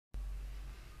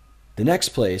The next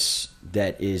place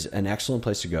that is an excellent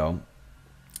place to go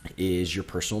is your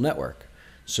personal network.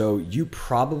 So you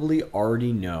probably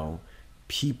already know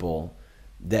people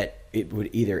that it would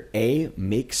either A,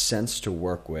 make sense to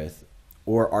work with,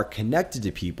 or are connected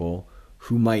to people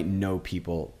who might know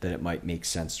people that it might make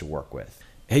sense to work with.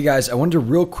 Hey guys, I wanted to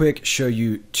real quick show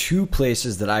you two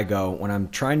places that I go when I'm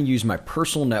trying to use my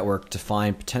personal network to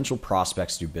find potential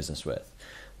prospects to do business with.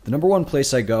 The number one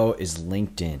place I go is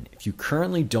LinkedIn. If you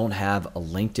currently don't have a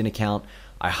LinkedIn account,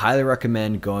 I highly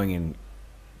recommend going and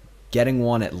getting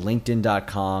one at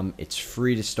linkedin.com. It's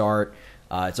free to start.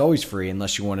 It's always free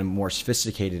unless you want a more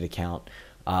sophisticated account.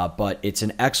 But it's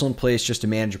an excellent place just to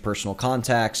manage your personal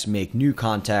contacts, make new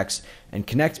contacts, and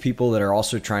connect people that are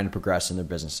also trying to progress in their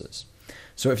businesses.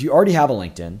 So if you already have a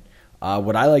LinkedIn,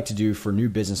 what I like to do for new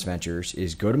business ventures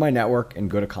is go to my network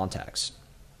and go to contacts.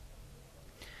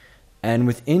 And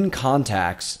within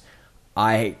contacts,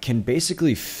 I can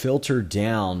basically filter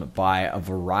down by a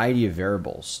variety of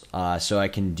variables. So I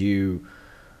can do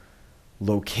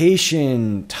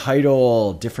location,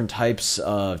 title, different types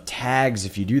of tags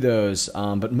if you do those.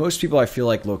 But most people, I feel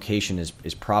like location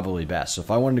is probably best. So if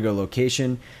I wanted to go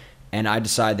location and I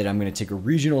decide that I'm going to take a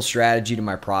regional strategy to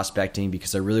my prospecting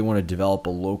because I really want to develop a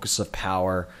locus of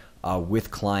power with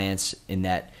clients, in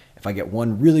that if I get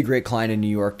one really great client in New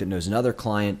York that knows another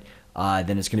client,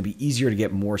 then it's going to be easier to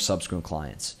get more subsequent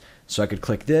clients. So I could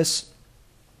click this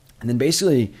and then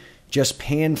basically just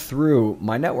pan through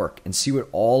my network and see what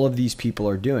all of these people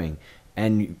are doing,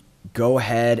 and go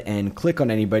ahead and click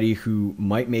on anybody who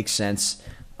might make sense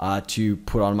to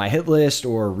put on my hit list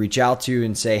or reach out to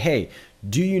and say, hey,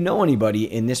 do you know anybody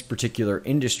in this particular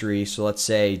industry? So let's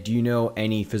say, do you know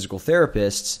any physical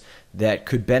therapists that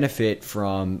could benefit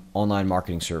from online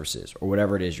marketing services or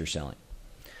whatever it is you're selling?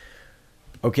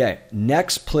 Okay,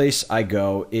 next place I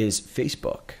go is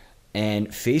Facebook. And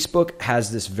Facebook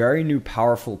has this very new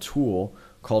powerful tool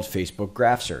called Facebook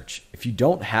Graph Search. If you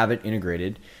don't have it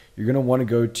integrated, you're going to want to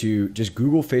go to just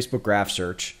Google Facebook Graph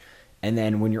Search. And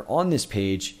then when you're on this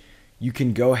page, you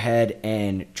can go ahead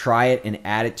and try it and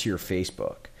add it to your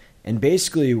Facebook. And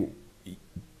basically,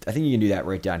 I think you can do that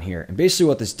right down here. And basically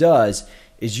what this does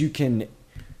is you can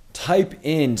type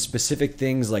in specific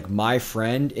things like my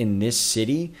friend in this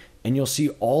city, and you'll see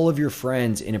all of your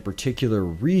friends in a particular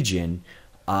region,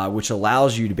 which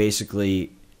allows you to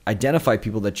basically identify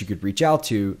people that you could reach out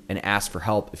to and ask for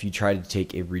help if you try to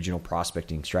take a regional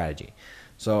prospecting strategy.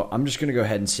 So I'm just going to go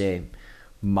ahead and say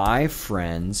my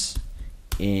friends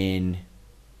in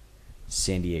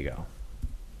San Diego.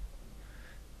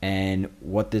 And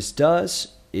what this does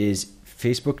is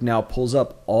Facebook now pulls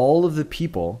up all of the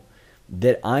people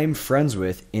that I'm friends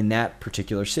with in that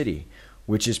particular city,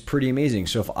 which is pretty amazing.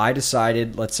 So if I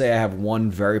decided, let's say I have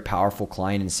one very powerful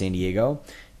client in San Diego,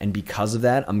 and because of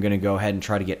that, I'm going to go ahead and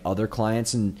try to get other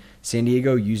clients in San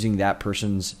Diego using that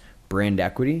person's brand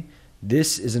equity.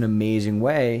 This is an amazing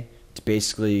way to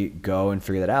basically go and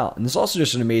figure that out. And this is also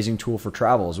just an amazing tool for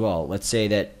travel as well. Let's say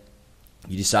that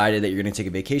you decided that you're going to take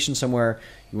a vacation somewhere.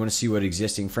 You want to see what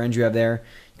existing friends you have there.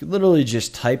 You could literally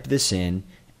just type this in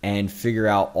and figure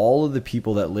out all of the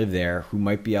people that live there who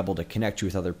might be able to connect you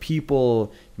with other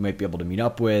people you might be able to meet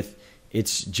up with.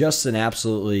 It's just an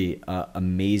absolutely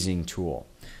amazing tool.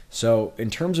 So in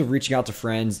terms of reaching out to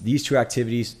friends, these two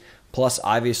activities, plus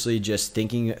obviously just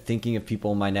thinking of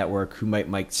people in my network who might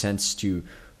make sense to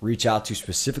reach out to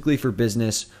specifically for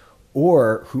business,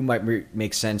 or who might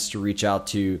make sense to reach out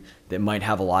to that might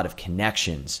have a lot of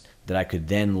connections that I could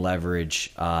then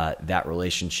leverage that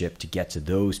relationship to get to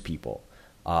those people,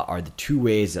 are the two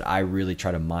ways that I really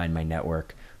try to mine my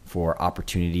network for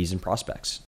opportunities and prospects.